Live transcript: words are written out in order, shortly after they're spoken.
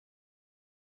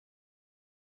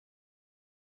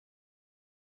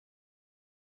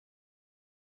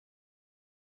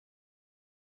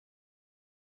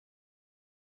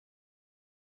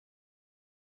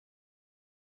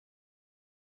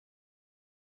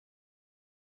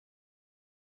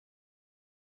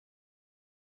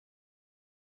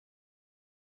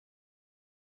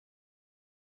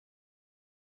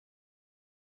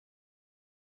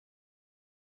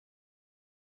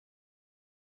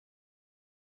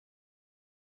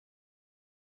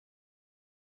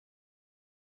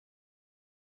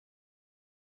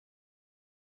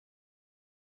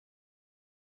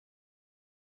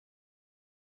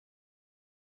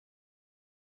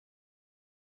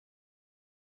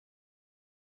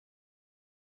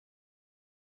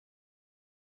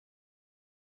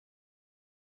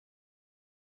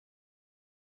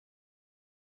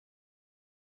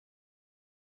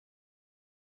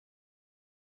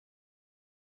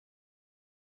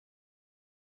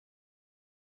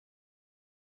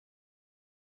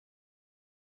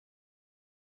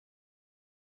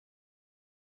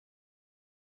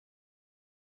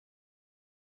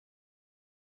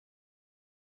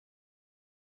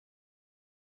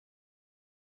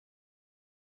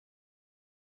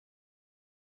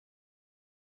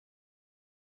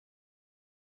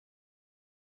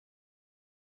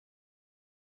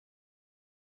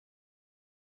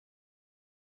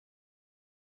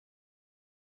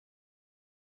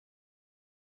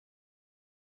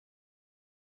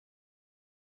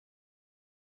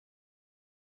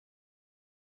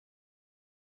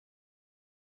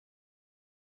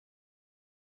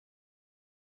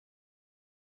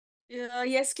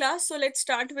Yes, class. So let's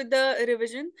start with the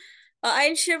revision.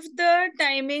 I'll shift the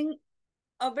timing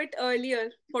a bit earlier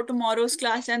for tomorrow's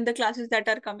class and the classes that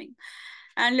are coming.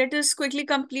 And let us quickly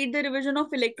complete the revision of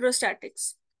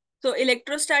electrostatics. So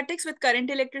electrostatics with current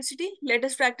electricity, let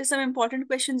us practice some important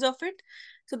questions of it.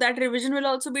 So that revision will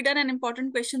also be done and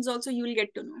important questions also you will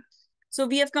get to know. So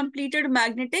we have completed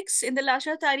magnetics in the last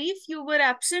Tarif. You were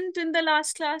absent in the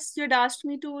last class. You had asked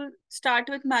me to start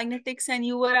with magnetics and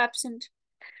you were absent.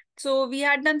 So we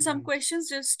had done some questions.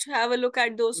 Just have a look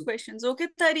at those questions. Okay,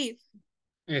 Tarif?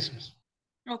 Yes, miss.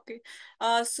 Okay.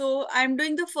 So I'm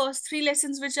doing the first three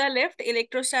lessons which are left,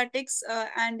 electrostatics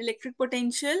and electric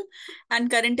potential and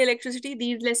current electricity.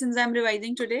 These lessons I'm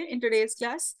revising today in today's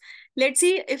class. Let's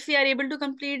see if we are able to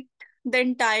complete the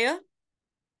entire,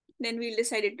 then we'll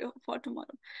decide it for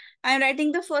tomorrow. I'm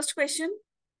writing the first question,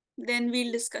 then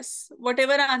we'll discuss.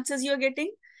 Whatever answers you're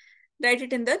getting, write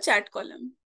it in the chat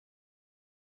column.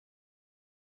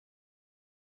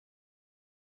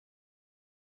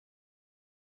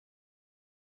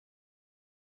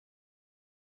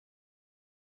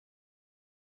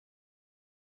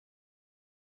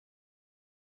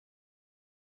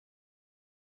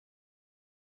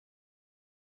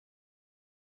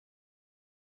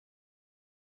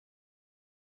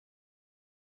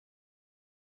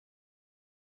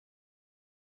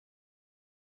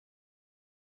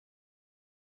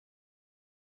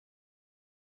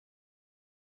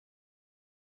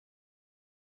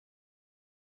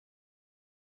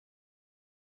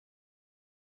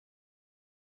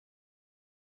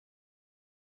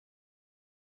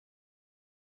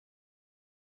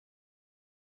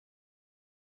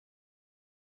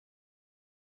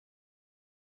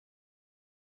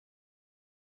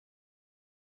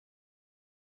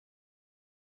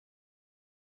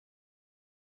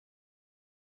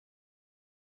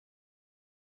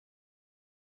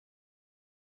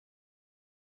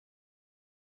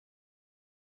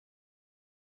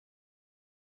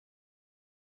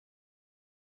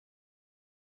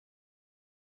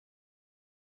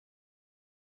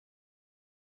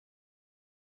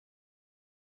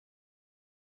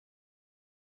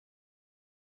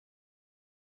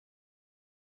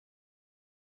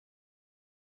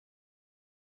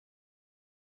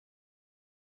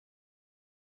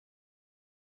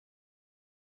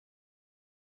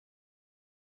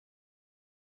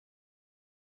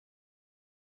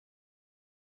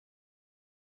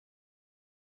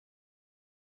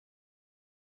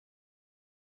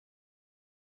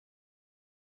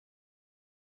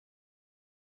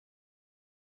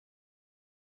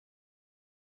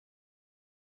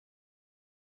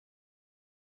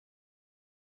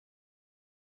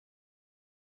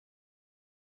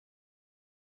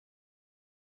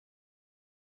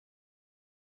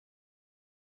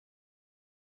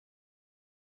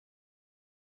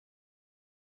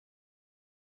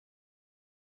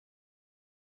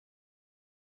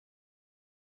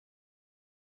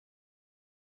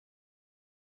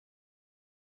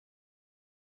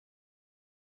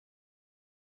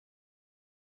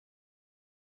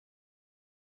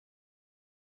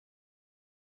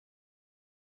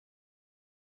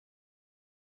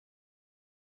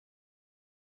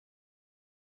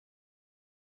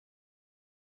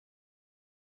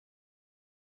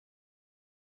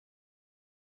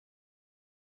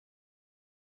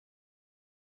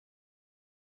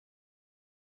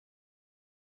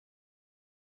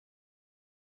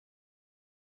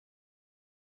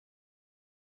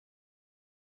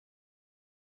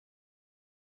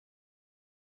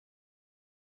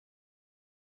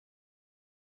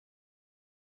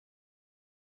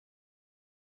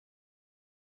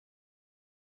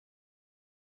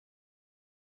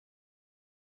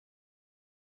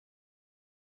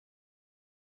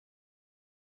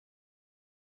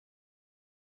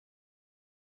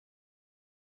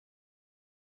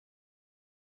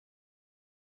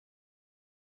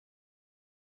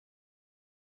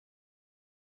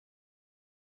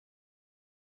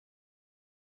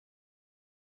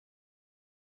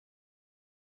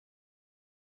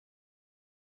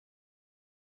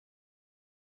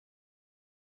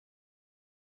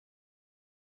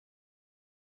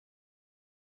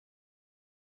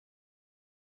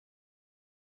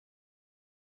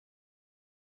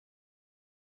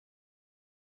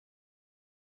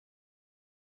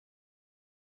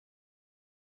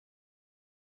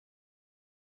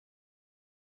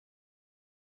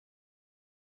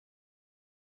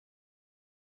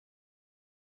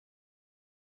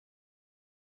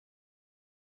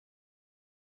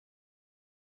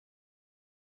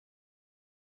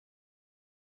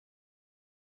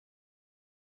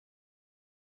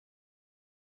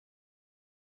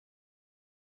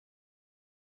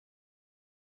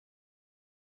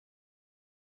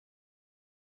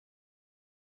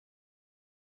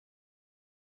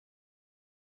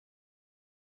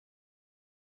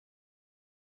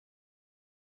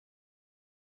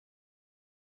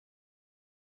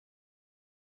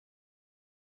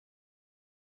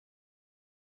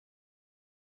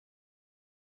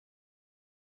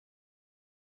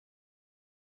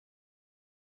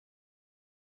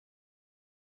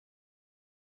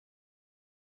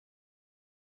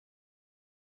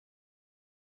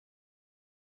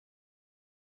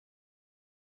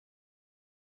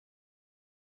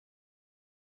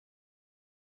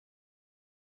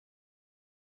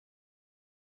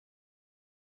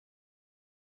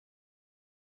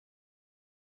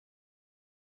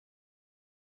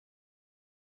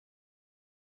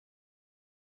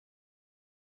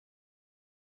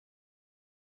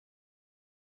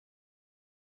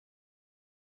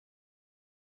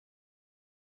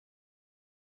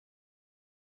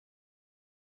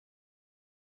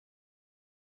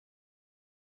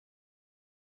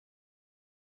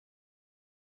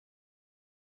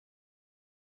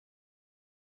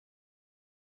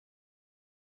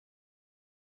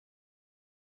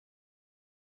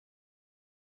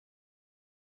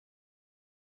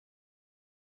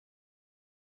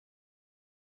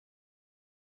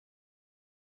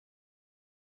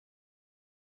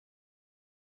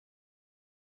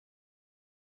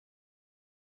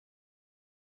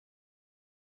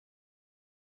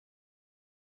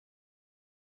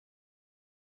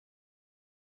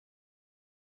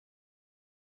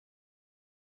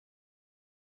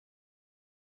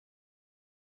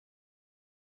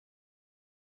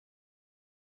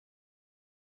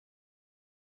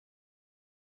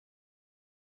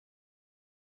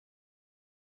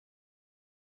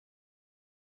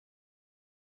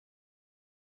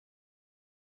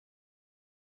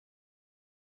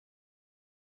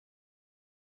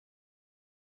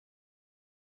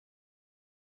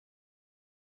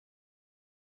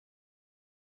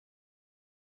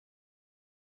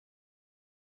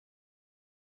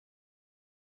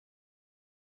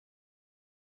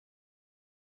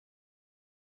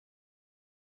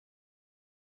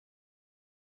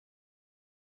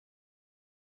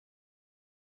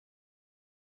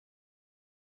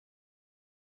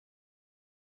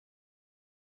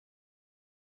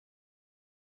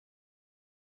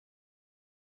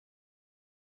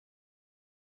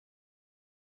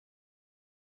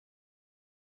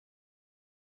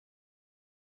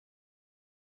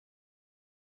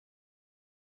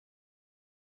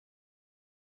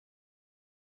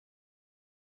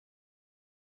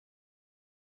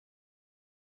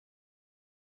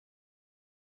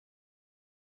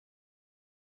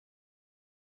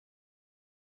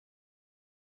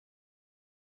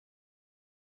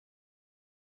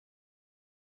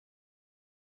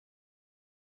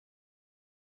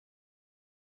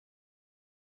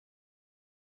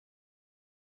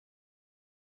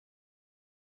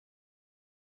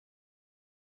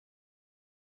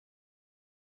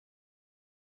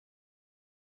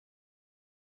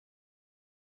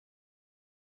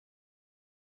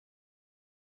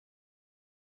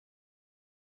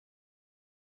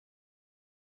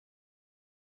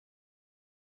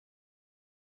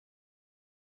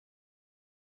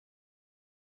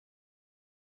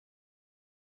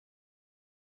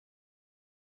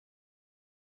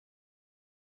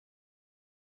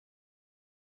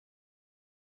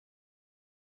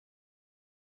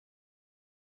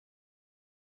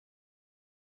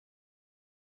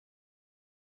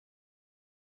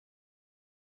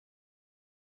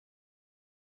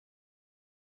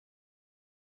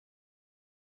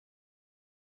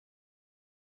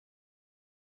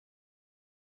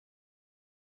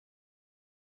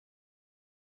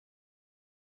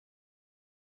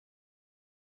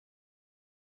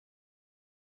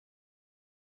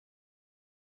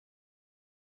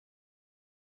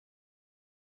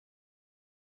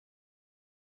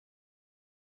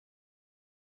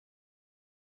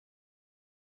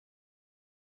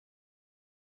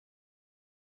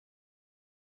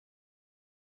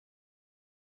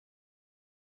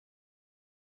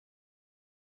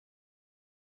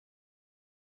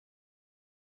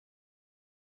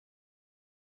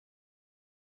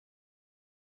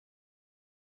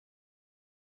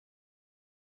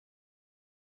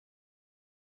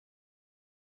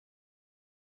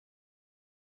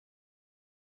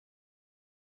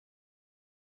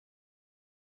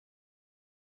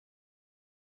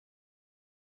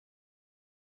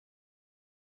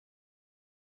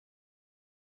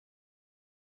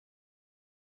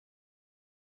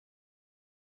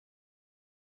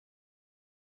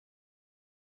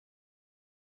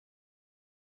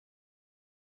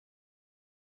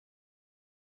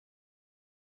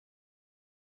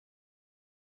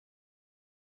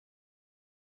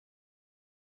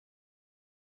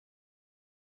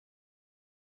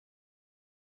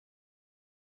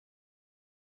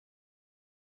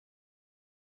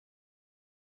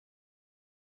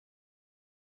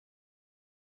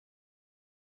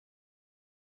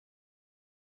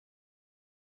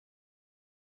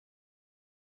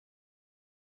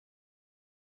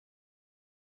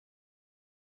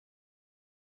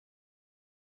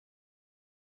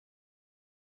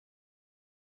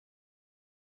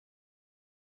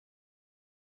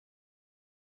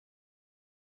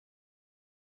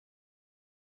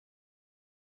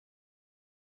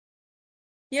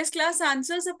 Yes, class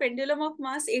answers. A pendulum of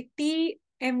mass 80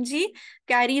 mg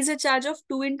carries a charge of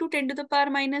 2 into 10 to the power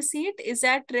minus 8, is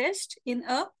at rest in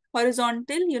a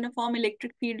horizontal uniform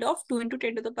electric field of 2 into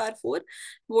 10 to the power 4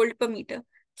 volt per meter.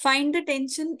 Find the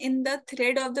tension in the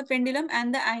thread of the pendulum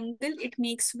and the angle it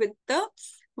makes with the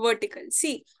vertical.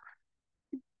 See,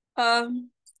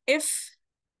 if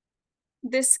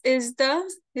this is the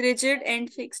rigid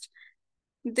and fixed,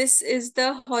 this is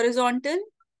the horizontal,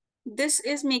 this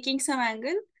is making some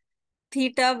angle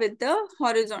theta with the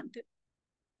horizontal.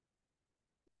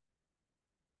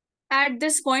 At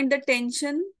this point, the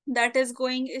tension that is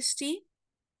going is T.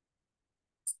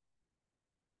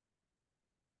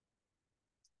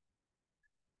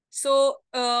 So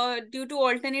due to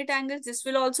alternate angles, this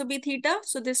will also be theta.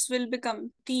 So this will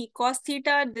become T cos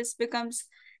theta. This becomes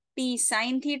T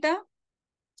sine theta.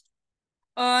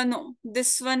 No,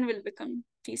 this one will become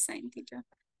T sine theta.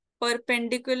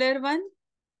 Perpendicular one,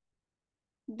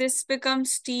 this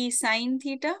becomes T sine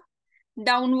theta.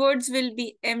 Downwards will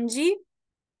be mg.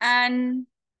 And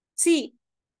C,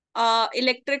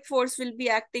 electric force will be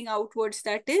acting outwards,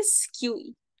 that is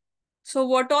QE. So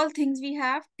what all things we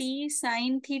have? T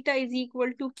sine theta is equal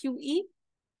to QE.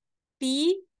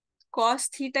 T cos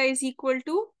theta is equal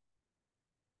to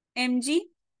mg.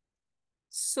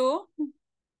 So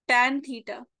tan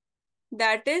theta,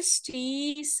 that is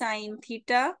T sine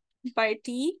theta by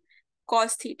T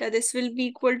cos theta. This will be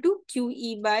equal to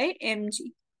QE by mg.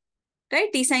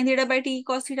 Right? T sine theta by T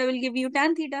cos theta will give you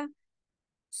tan theta.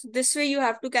 So this way you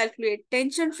have to calculate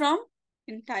tension from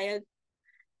entire.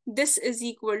 This is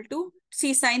equal to,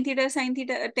 see, sine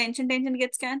theta, tension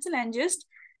gets cancelled and just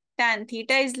tan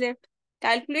theta is left.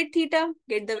 Calculate theta,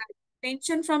 get the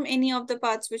tension from any of the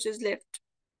parts which is left.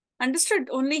 Understood?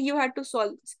 Only you had to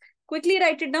solve this. Quickly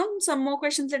write it down. Some more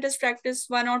questions. Let us practice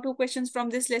 1 or 2 questions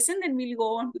from this lesson. Then we'll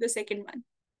go on to the second one.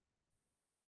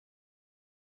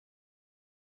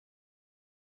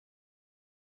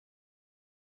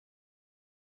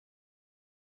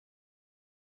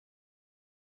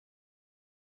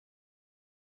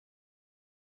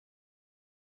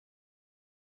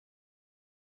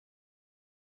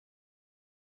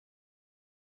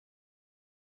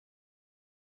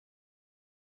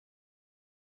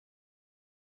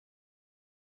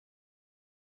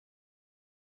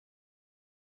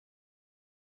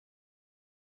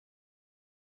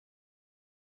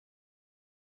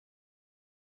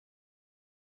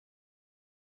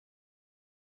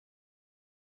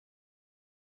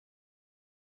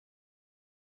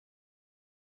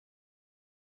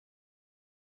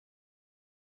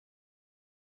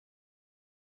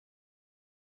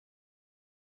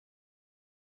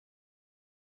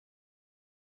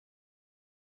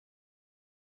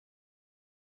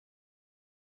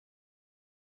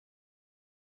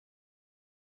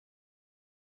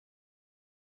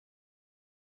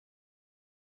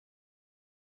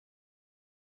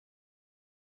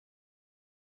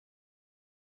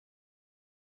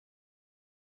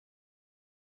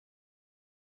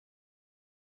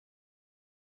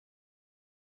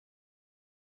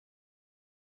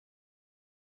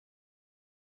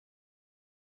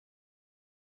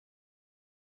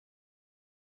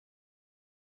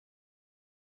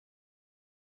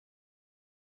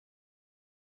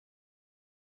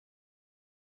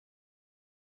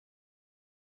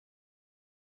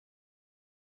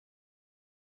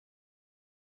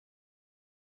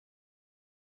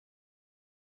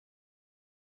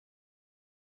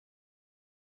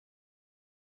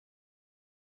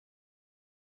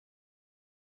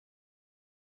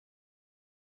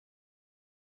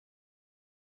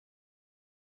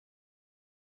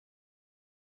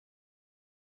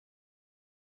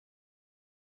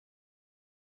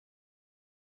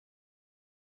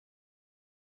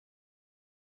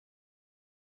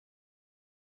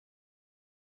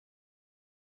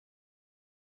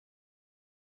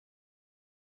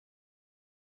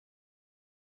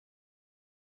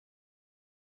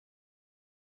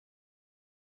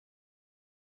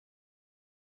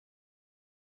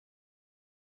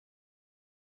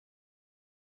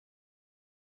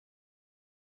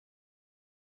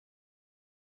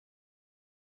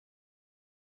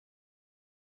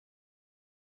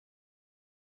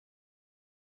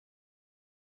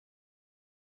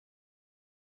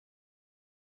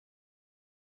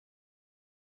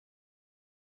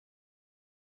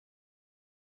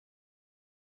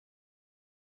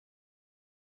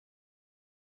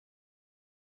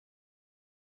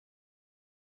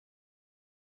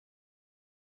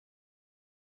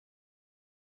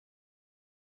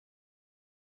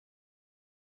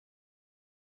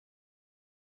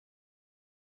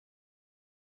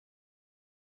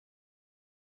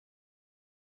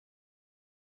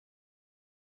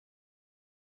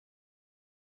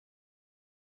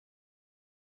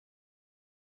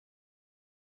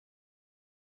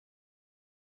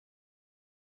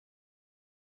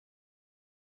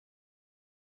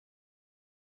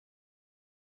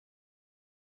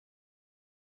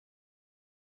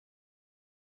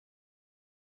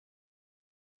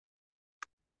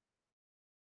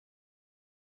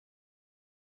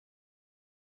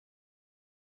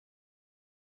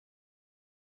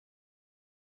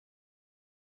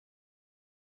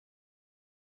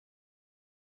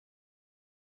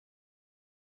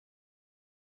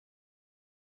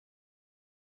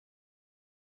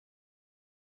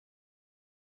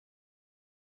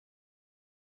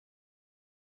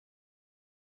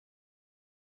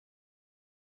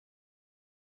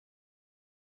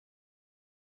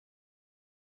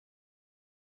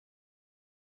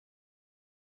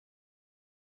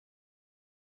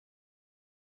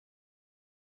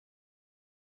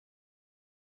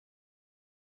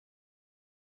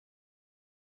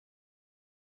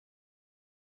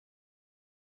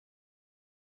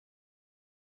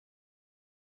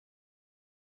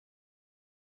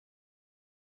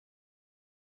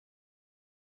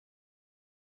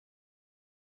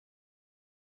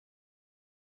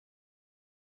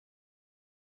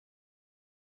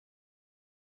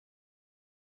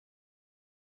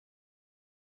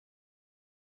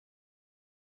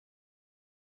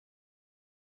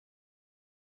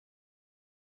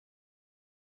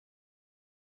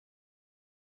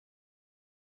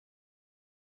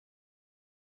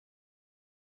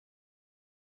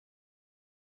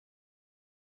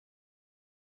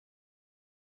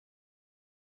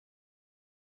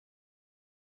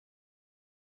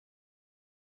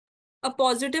 A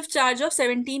positive charge of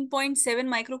 17.7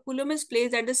 microcoulomb is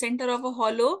placed at the center of a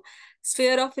hollow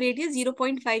sphere of radius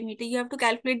 0.5 meter. You have to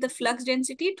calculate the flux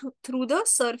density through the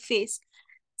surface.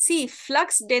 See,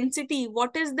 flux density.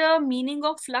 What is the meaning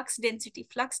of flux density?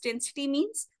 Flux density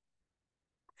means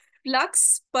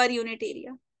flux per unit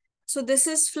area. So this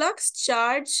is flux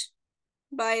charge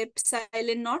by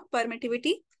epsilon naught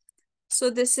permittivity. So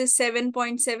this is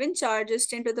 7.7 charges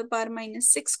 10 to the power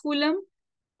minus 6 coulomb.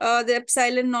 The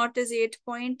epsilon naught is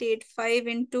 8.85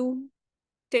 into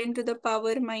 10 to the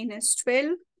power minus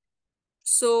 12.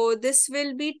 So this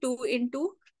will be 2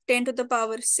 into 10 to the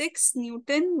power 6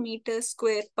 Newton meter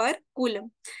square per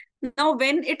coulomb. Now,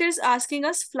 when it is asking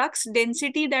us flux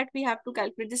density that we have to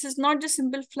calculate, this is not just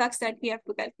simple flux that we have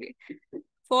to calculate.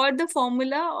 For the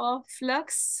formula of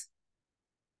flux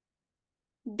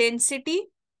density,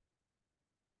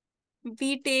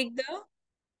 we take the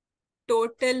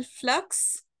total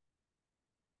flux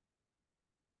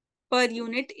per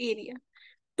unit area.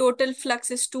 Total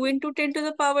flux is 2 into 10 to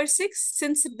the power 6.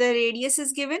 Since the radius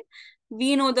is given,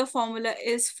 we know the formula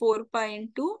is 4 pi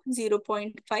into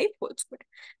 0.5 whole square.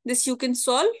 This you can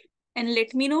solve and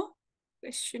let me know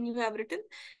question you have written.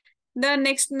 The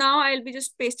next, now I'll be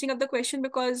just pasting up the question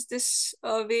because this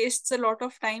wastes a lot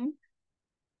of time.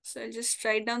 So I'll just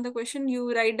write down the question.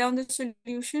 You write down the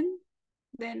solution,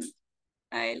 then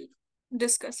I'll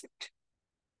discuss it.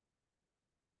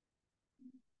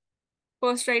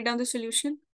 First, write down the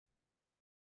solution.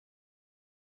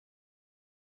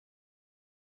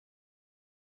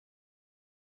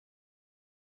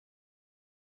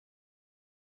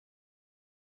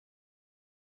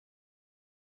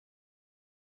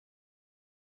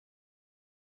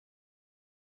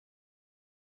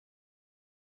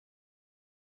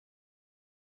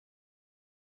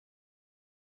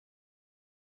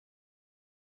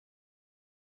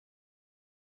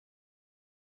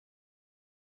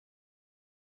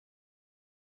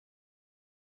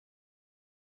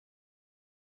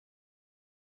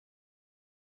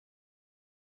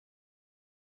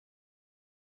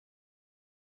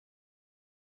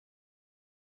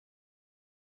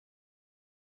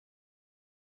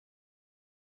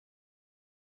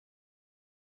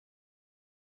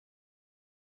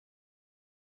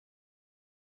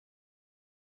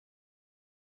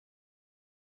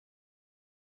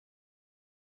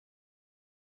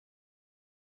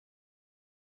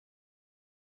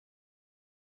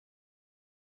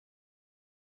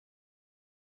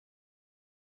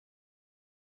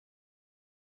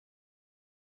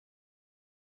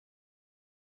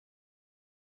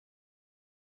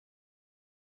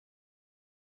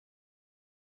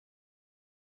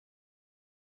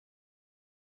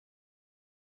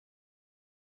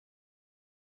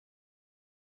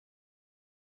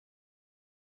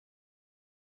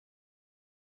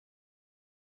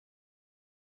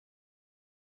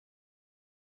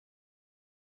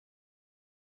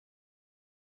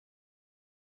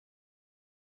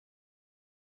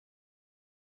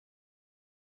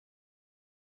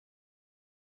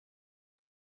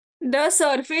 The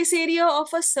surface area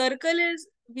of a circle is,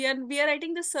 we are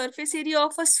writing the surface area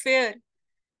of a sphere.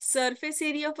 Surface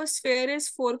area of a sphere is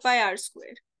 4 pi r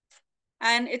square.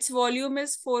 And its volume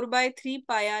is 4 by 3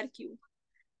 pi r cube.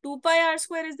 2 pi r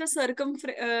square is the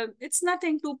circumference. It's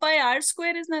nothing. 2 pi r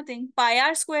square is nothing. Pi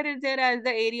r square is there as the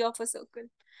area of a circle.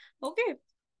 Okay.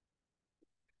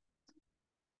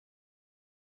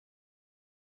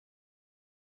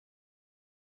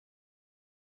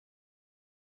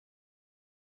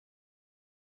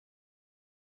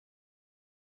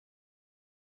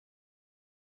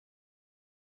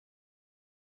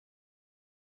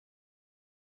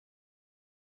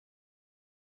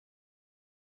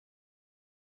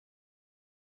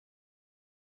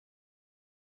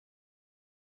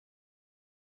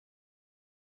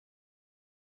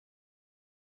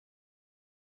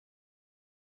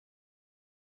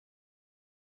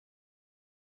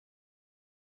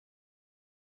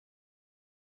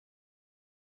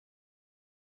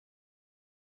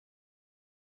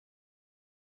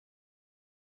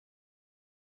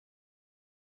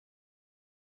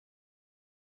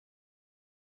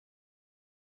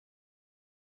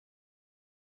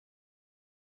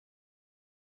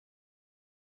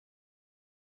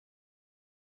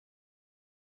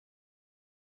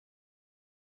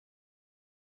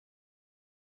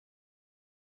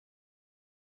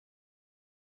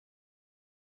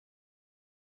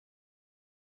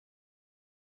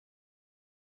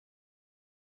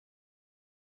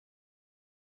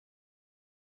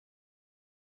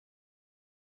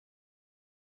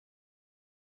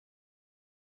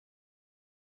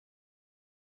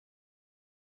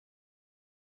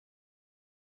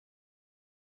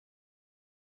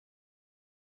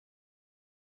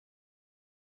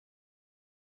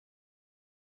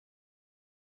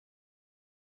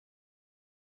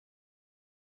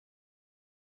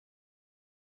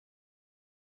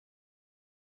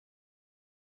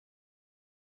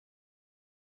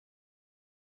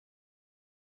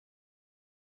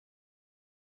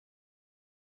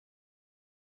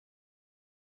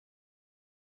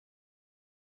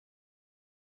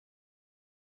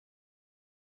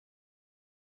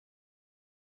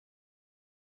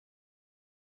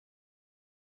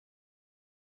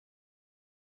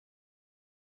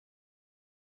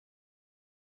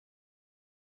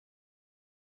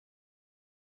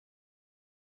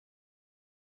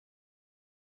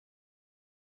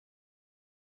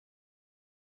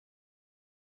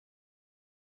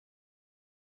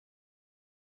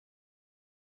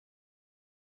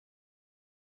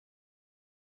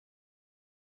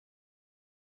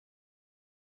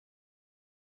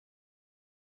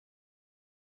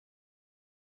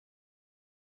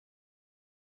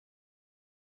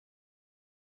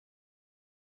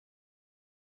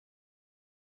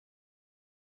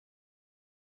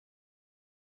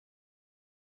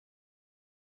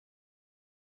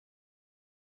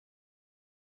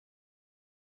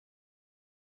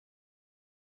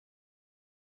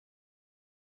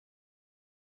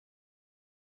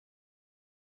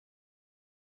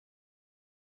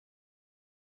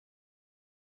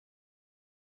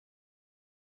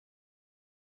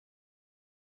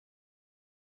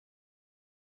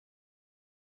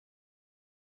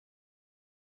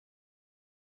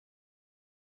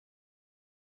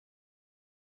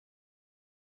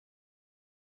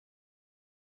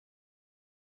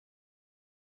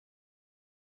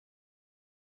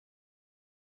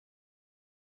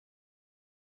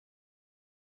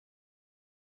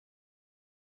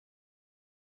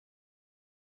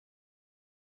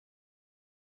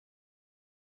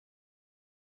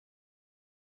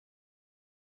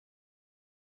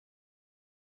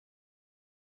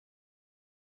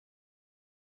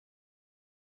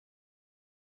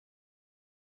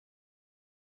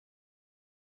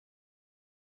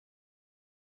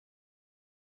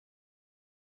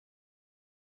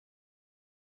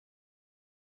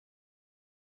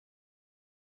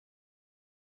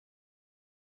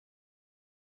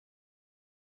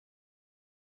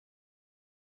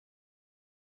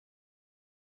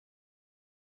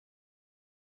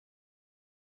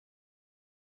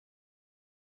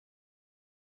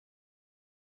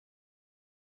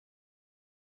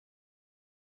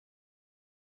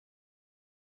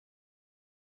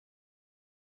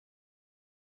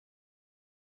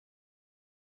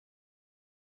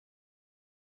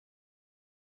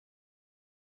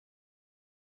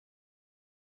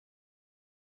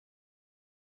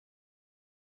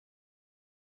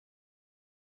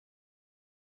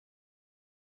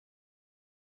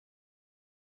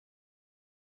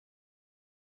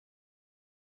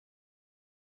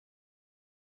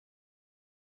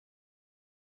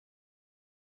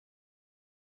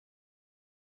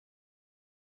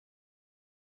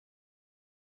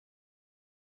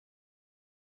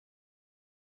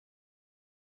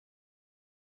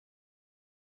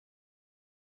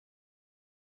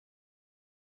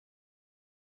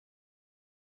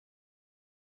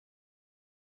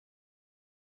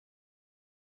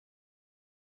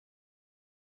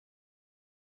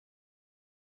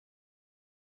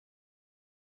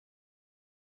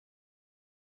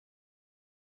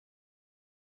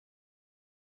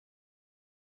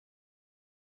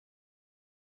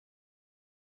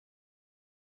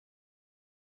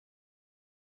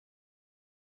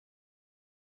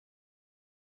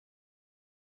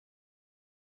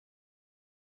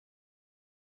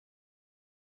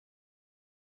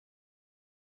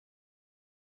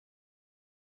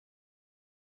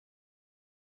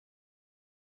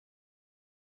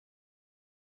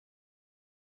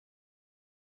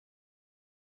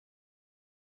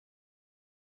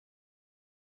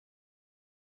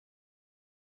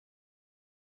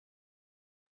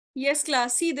 Yes,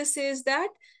 class. See, this is that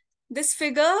this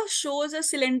figure shows a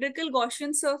cylindrical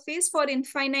Gaussian surface for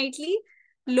infinitely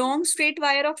long straight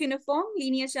wire of uniform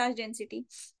linear charge density.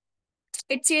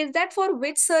 It says that for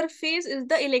which surface is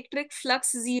the electric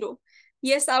flux zero?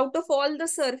 Yes, out of all the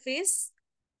surface,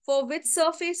 for which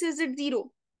surface is it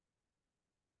zero?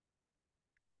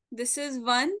 This is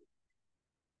one,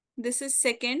 this is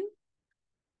second,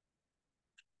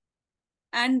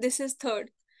 and this is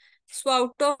third. So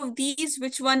out of these,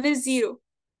 which one is zero?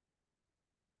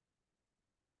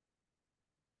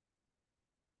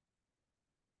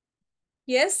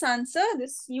 Yes, answer.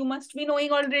 This you must be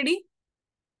knowing already.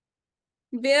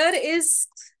 Where is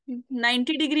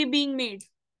 90-degree being made?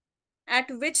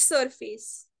 At which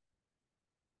surface?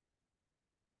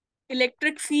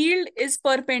 Electric field is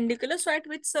perpendicular, so at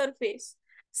which surface?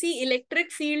 See,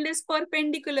 electric field is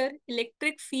perpendicular,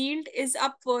 electric field is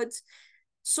upwards.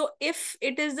 So if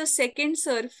it is the second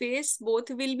surface, both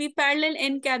will be parallel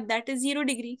n cap, that is 0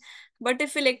 degree. But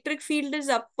if electric field is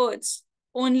upwards,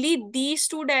 only these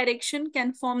two direction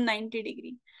can form 90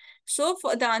 degree. So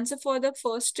for the answer for the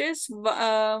first is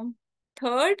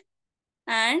third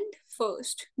and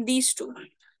first, these two.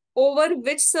 Over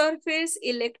which surface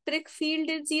electric field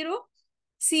is zero?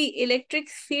 See, electric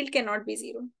field cannot be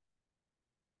zero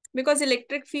because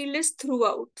electric field is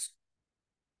throughout.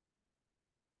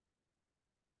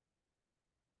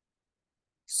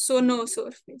 So no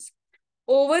surface.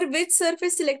 Over which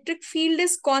surface electric field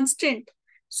is constant?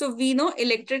 So we know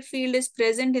electric field is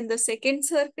present in the second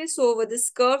surface. So over this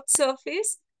curved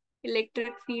surface,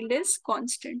 electric field is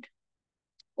constant.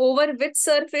 Over which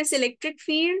surface electric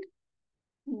field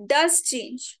does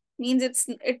change, means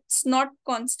it's not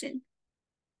constant.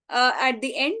 At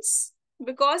the ends,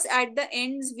 because at the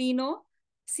ends we know,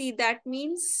 see, that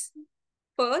means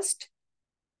first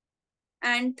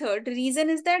and third. Reason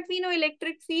is that we know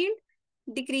electric field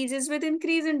decreases with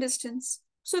increase in distance.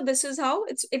 So this is how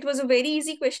it was a very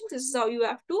easy question. This is how you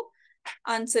have to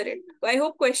answer it. I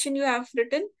hope question you have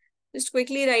written. Just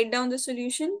quickly write down the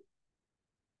solution.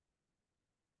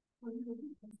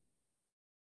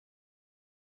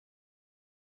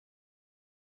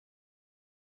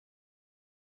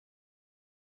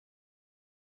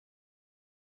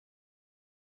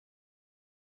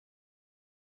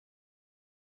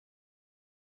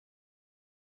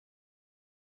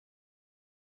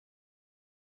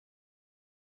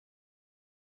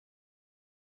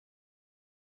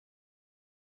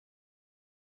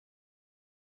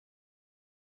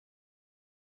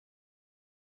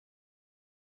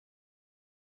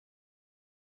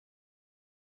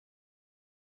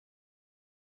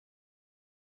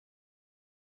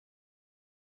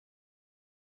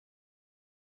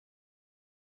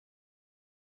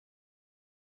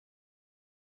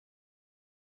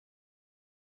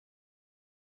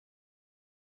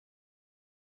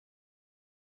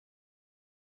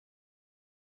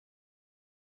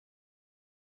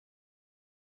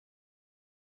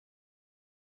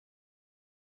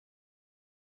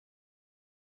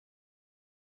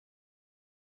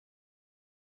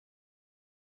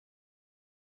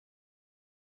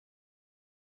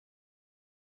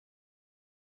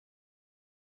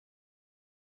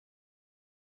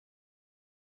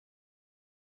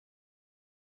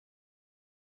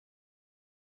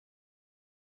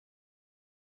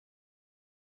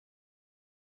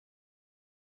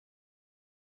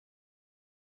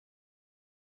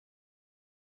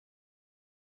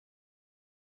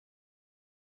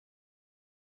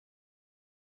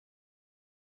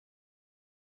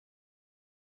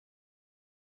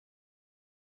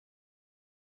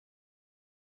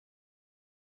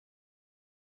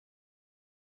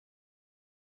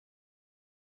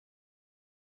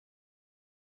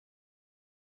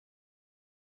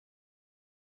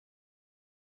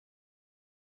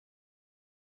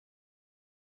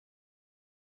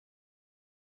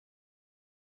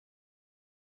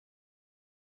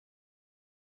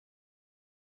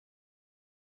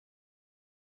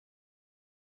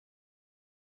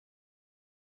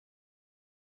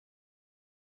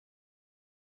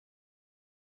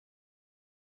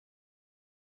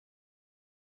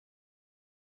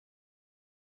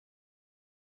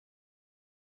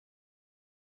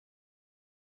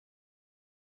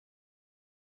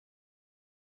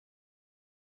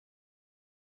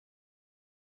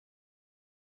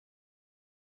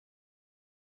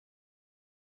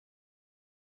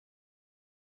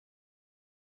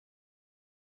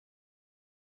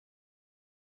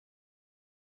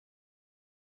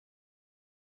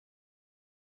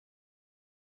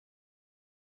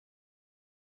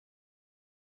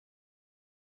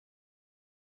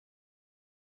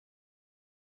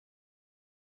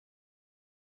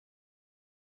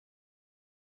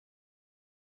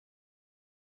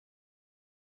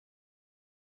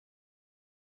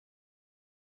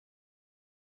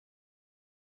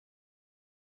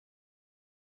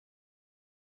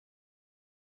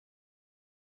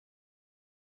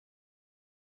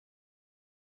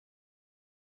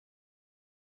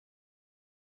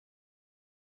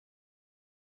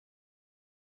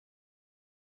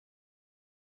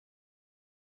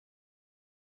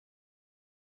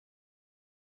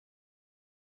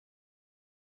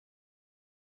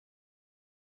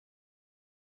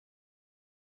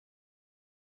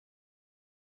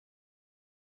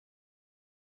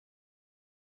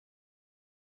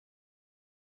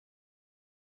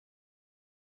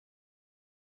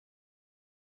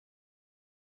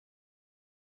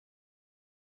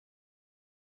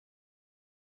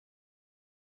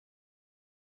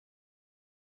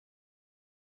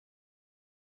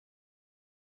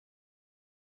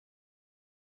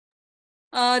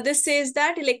 This says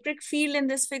that electric field in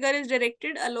this figure is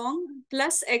directed along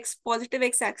plus x, positive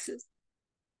x-axis,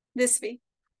 this way.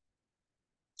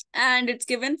 And it's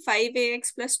given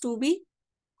 5ax plus 2b.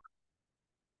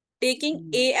 Taking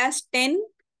A as 10,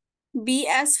 B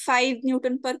as 5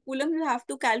 Newton per Coulomb, you have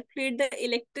to calculate the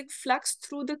electric flux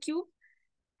through the cube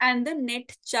and the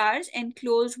net charge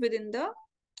enclosed within the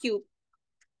cube.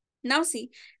 Now see,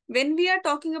 when we are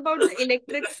talking about the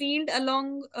electric field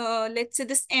along, let's say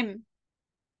this M,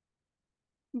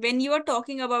 when you are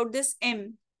talking about this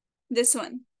M, this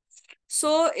one,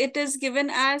 so it is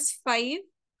given as 5ax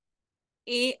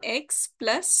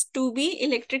plus 2b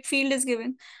electric field is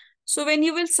given. So when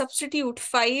you will substitute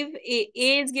 5a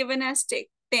is given as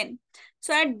 10.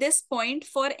 So at this point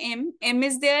for M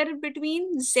is there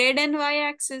between Z and Y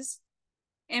axis.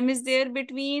 M is there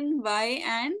between Y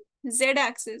and Z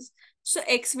axis. So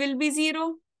X will be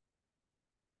 0,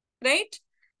 right?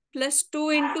 Plus 2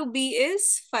 into B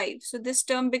is 5. So this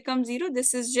term becomes 0.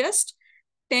 This is just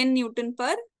 10 Newton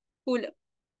per Coulomb.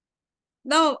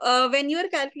 Now, when you are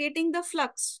calculating the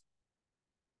flux,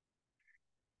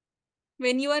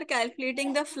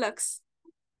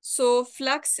 so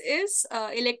flux is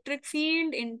electric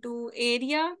field into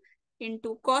area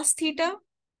into cos theta.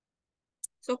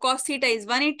 So cos theta is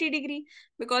 180 degree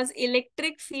because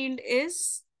electric field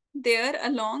is there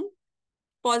along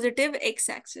positive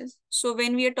x-axis. So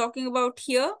when we are talking about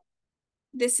here,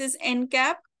 this is n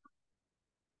cap.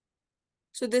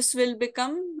 So this will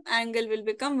become, angle will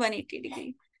become 180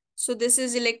 degree. So this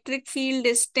is electric field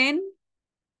is 10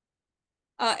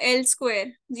 L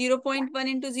square, 0 0.1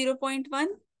 into 0 0.1,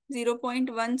 0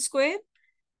 0.1 square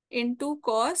into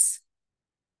cos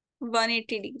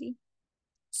 180 degree.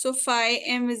 So phi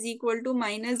m is equal to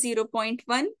minus 0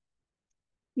 0.1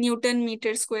 Newton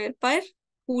meter square per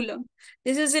Coulomb.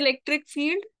 This is electric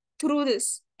field through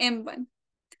this M1.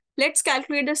 Let's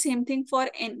calculate the same thing for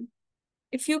N.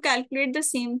 If you calculate the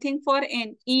same thing for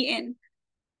N, En,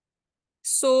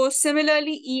 so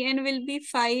similarly En will be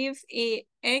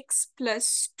 5ax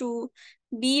plus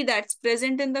 2b, that's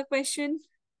present in the question.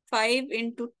 5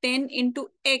 into 10 into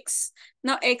x.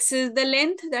 Now x is the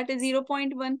length, that is 0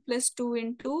 0.1 plus 2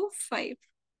 into 5.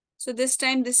 So this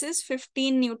time this is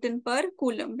 15 Newton per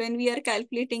Coulomb. When we are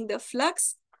calculating the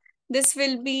flux, this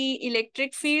will be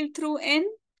electric field through N,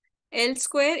 L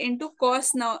square into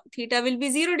cos. Now theta will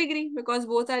be 0 degree because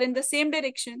both are in the same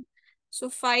direction. So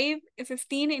 15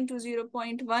 into 0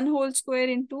 0.1 whole square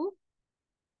into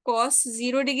cos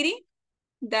 0 degree.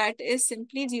 That is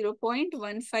simply 0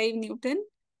 0.15 Newton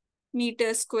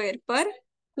meter square per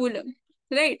Coulomb,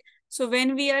 right? So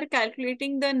when we are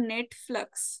calculating the net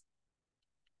flux,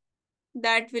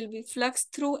 that will be flux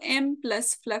through M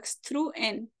plus flux through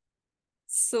N.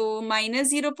 So minus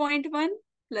 0 0.1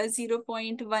 plus 0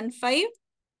 0.15.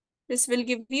 This will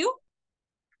give you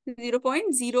 0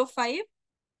 0.05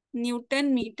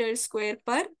 Newton meter square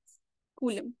per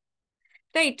Coulomb,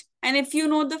 right? And if you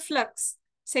know the flux,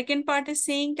 second part is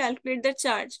saying calculate the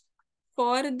charge.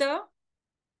 For the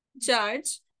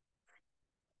charge,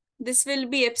 this will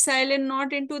be epsilon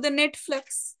naught into the net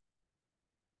flux.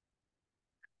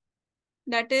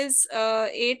 That is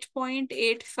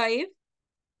 8.85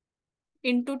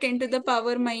 into 10 to the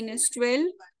power minus 12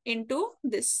 into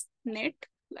this net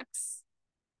flux.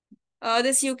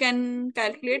 This you can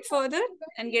calculate further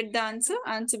and get the answer.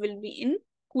 Answer will be in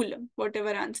Coulomb. Whatever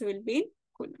answer will be in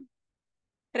Coulomb.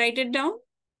 Write it down.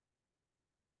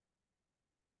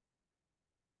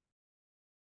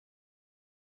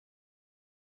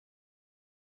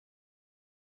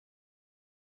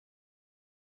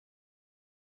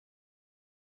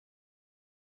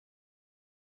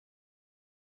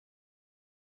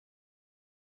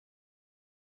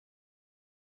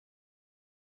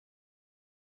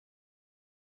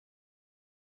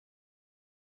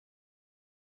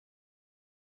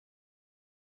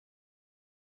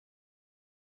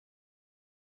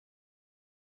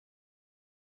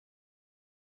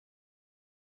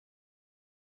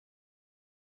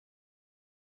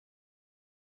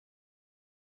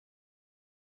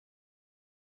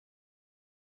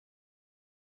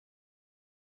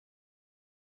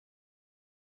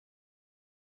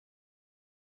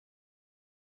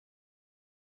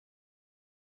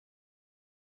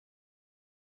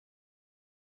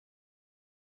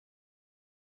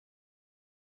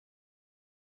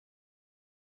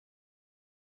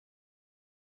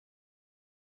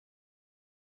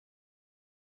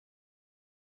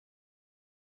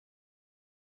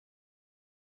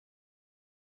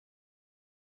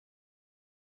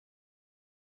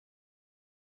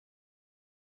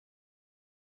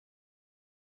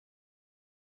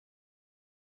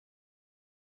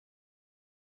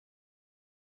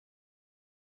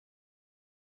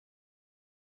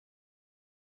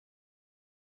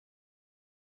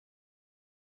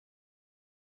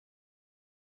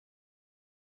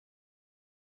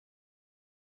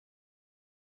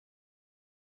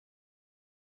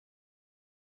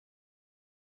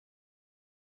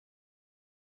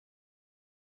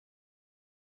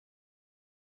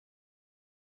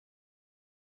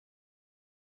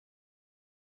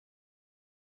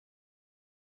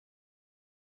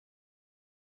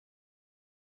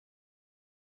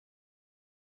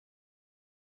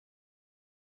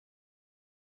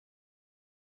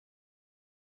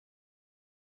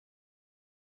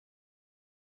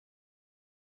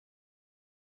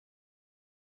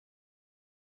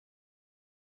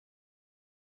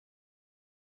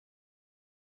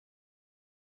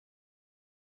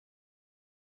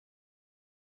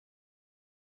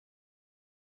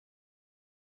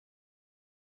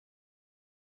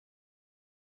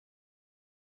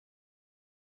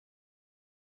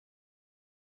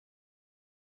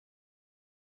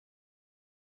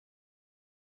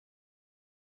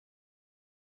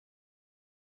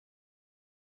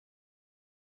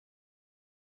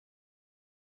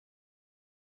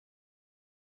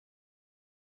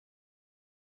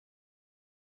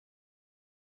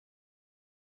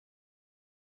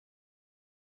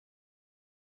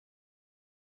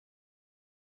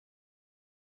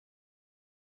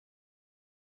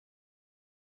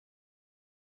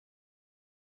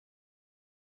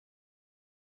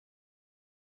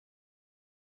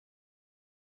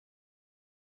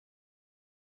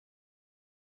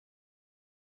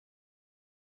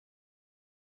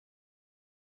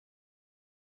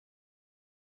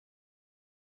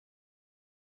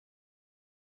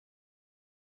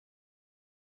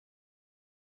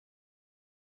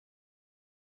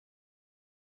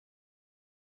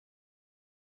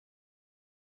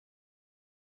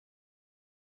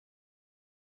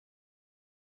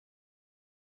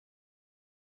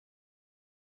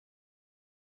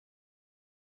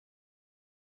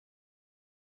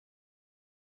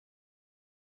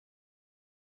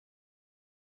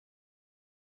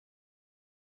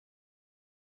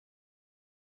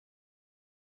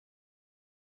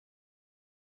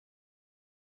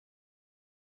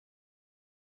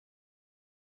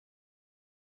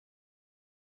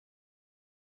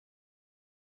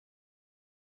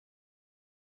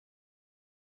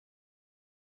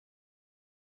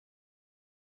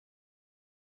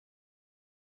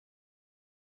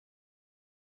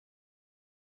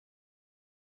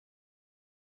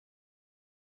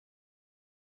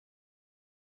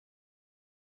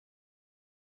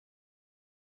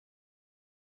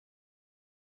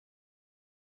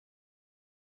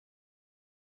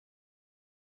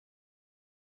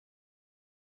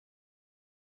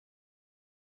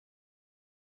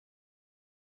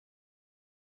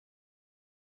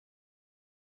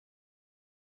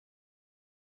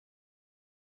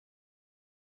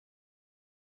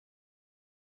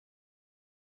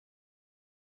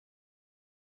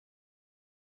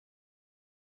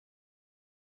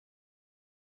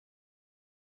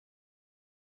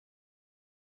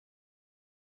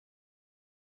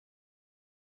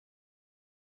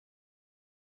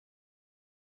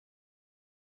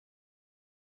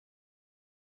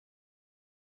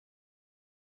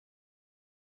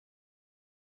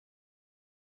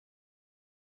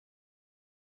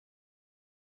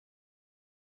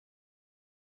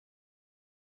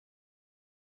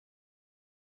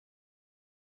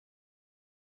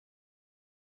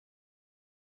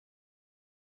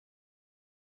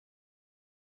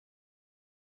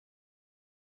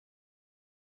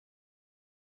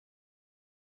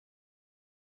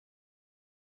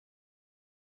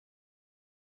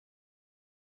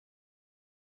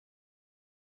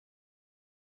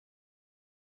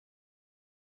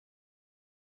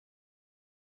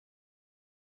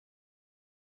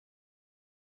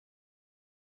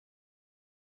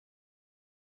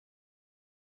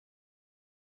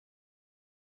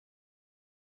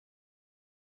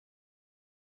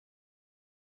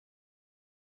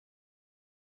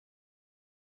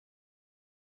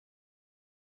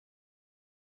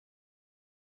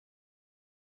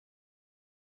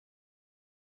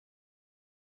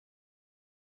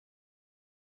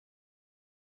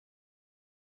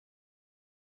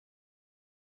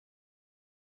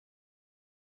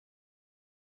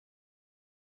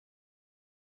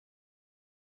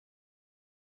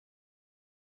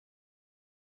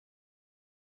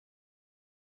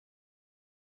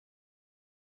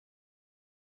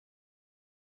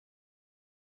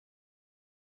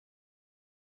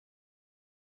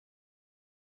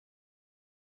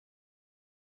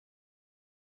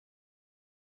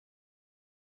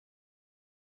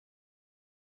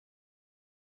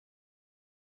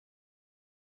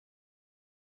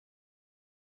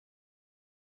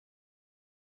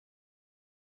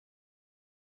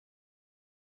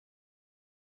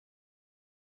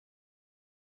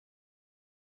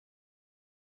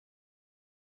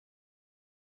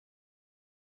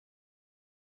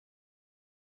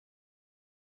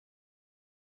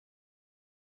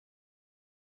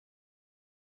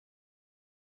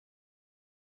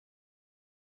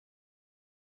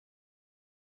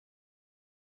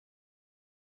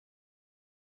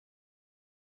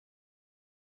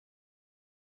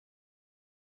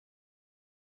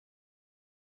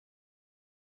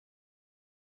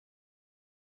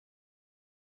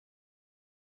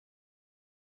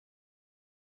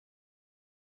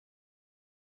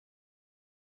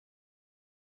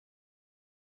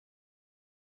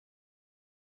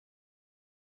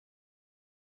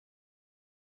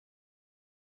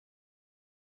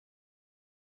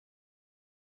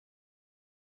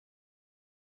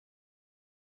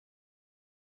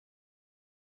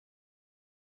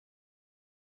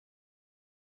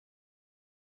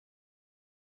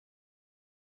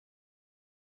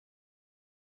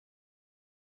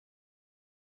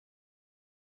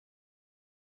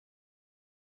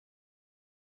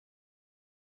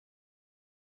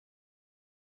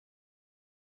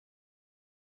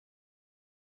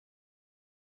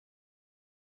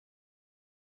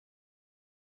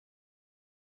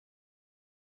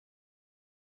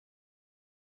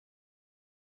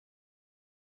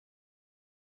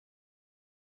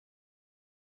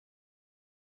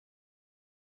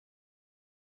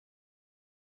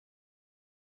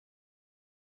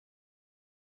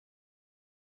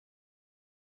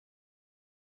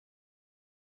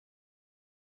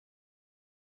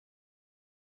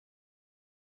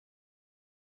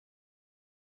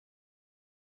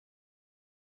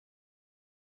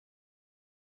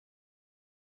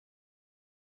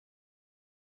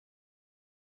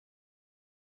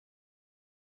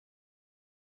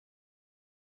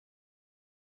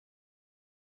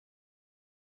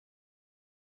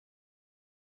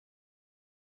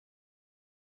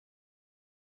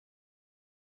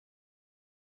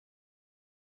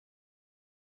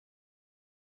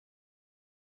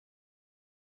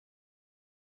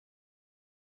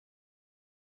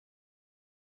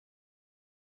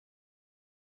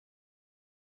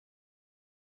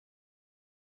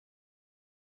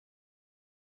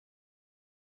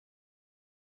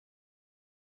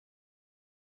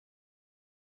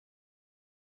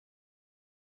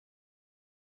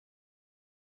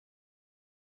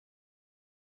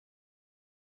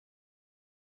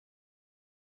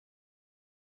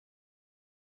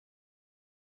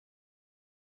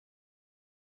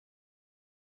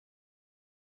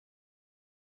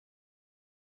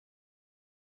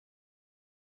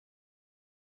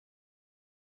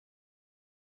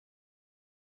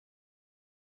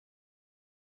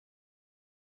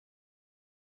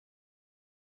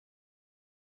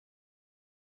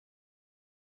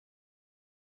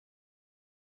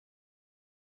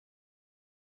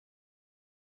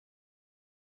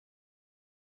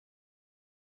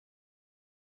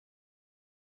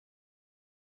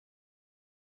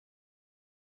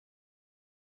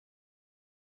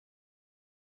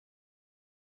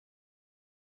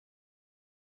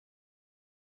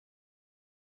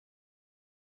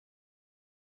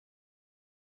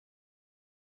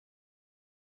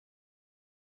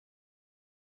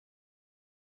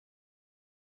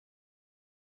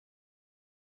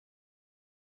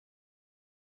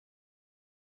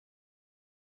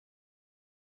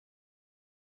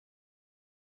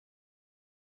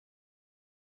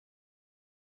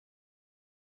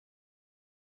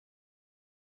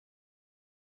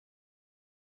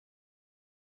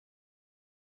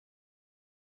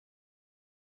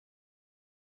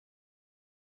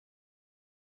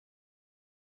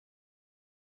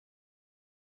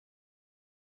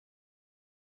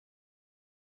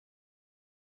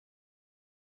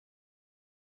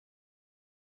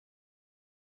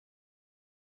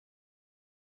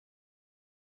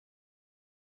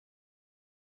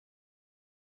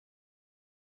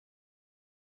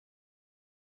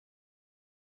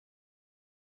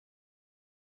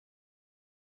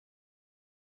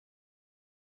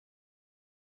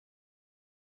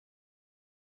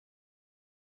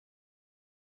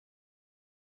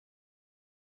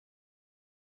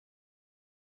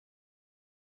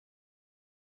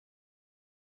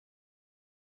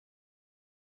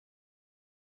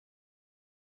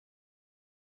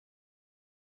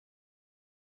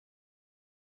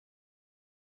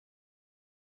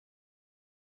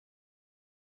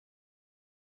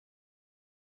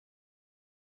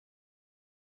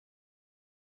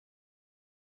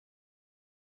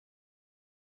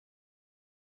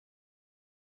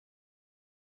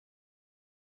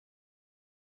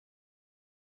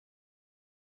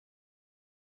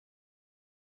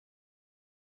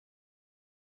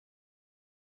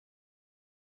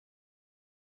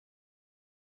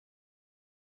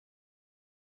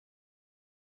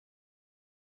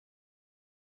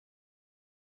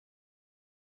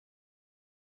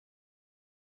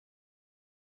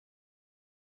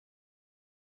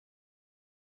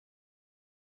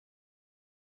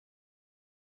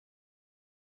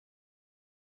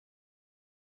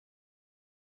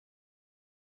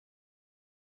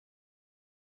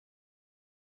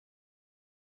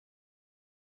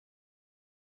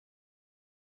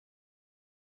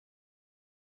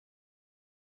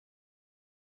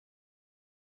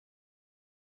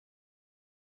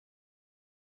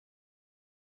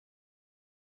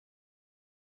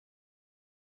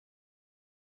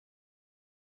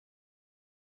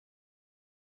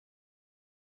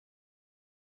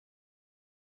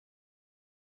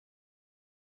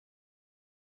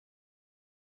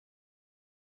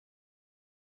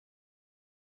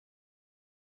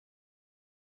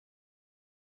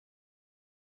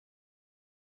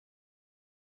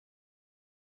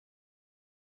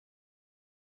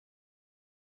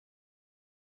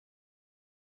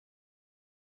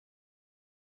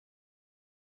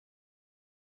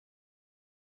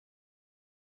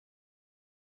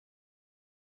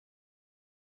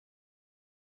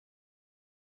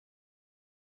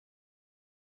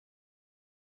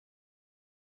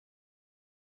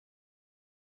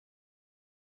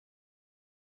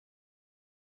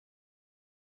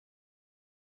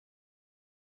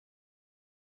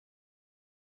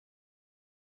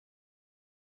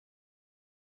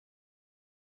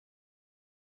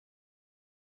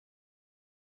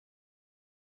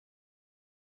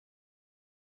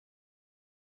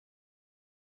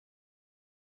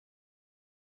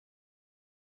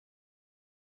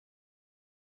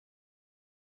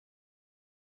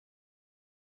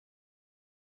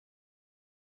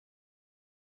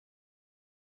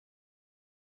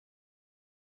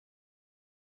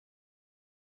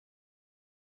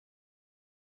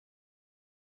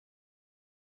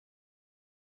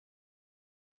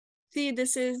 See,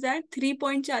 this is that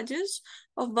 3-point charges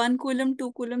of 1 coulomb,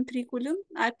 2 coulomb, 3 coulomb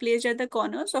are placed at the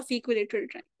corners of equilateral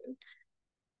triangle.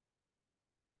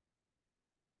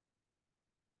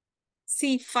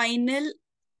 See, final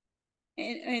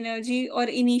energy or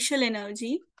initial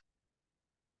energy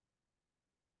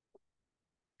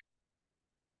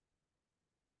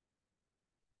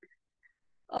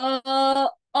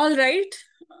all right.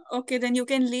 Okay, then you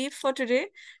can leave for today.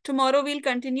 Tomorrow we'll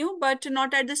continue, but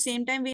not at the same time.